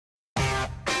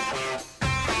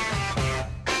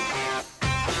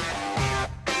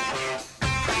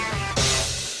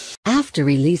after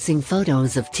releasing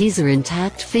photos of teaser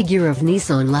intact figure of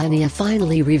Nissan Lannia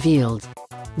finally revealed.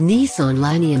 Nissan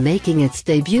Lannia making its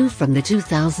debut from the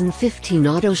 2015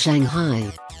 Auto Shanghai.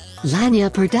 Lannia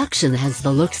production has the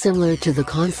look similar to the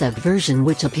concept version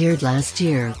which appeared last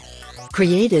year.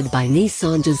 Created by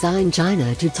Nissan Design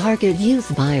China to target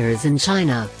youth buyers in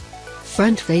China.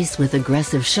 Front face with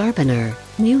aggressive sharpener,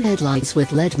 new headlights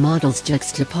with LED models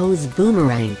juxtaposed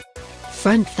boomerang.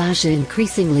 Front fascia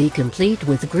increasingly complete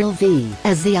with grille V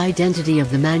as the identity of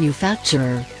the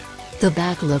manufacturer. The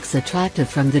back looks attractive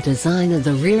from the design of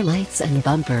the rear lights and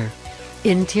bumper.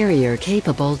 Interior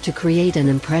capable to create an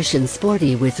impression,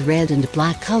 sporty with red and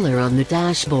black color on the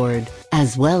dashboard,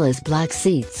 as well as black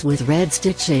seats with red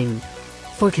stitching.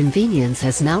 For convenience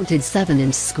has mounted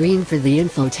 7-inch screen for the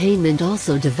infotainment,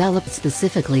 also developed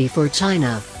specifically for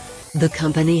China. The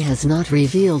company has not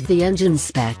revealed the engine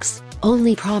specs,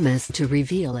 only promised to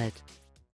reveal it.